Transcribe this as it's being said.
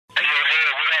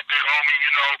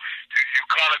know, you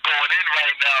kind of going in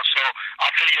right now, so I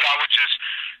figured I would just,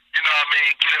 you know what I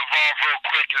mean, get involved real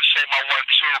quick and say my 1-2.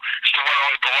 It's the one and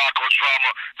only Baracko Drama,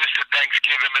 Mr.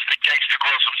 Thanksgiving, Mr. Gangsta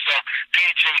Grills himself,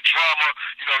 DJ Drama,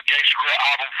 you know, Gangsta Grill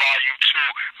album Volume 2,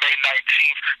 May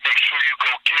 19th. Make sure you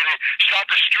go get it. Shout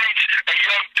the Streets and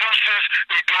Young Deuces.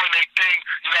 They doing their thing.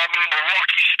 You know what I mean?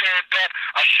 Milwaukee stand up.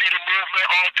 I see the movement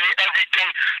all day, every day.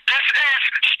 This is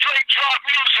straight drop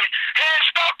music. Hands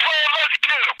stop playing. Let's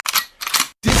get 'em.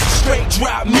 This is straight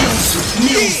drop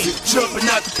music, jumping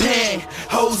out the pan.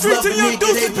 Hoes love a nigga,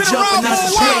 they be jumping out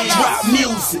the pan. Drop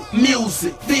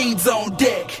music, fiends on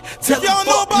deck. Tell them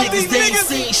fuck niggas they ain't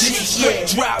seen shit yet.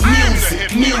 Drop music,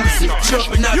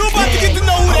 jumping out the pan.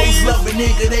 Hoes love a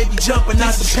nigga, they be jumping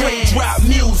out the pan. Drop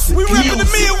music,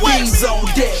 fiends on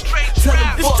deck. Tell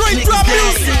them fuck niggas they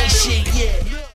ain't seen shit yet.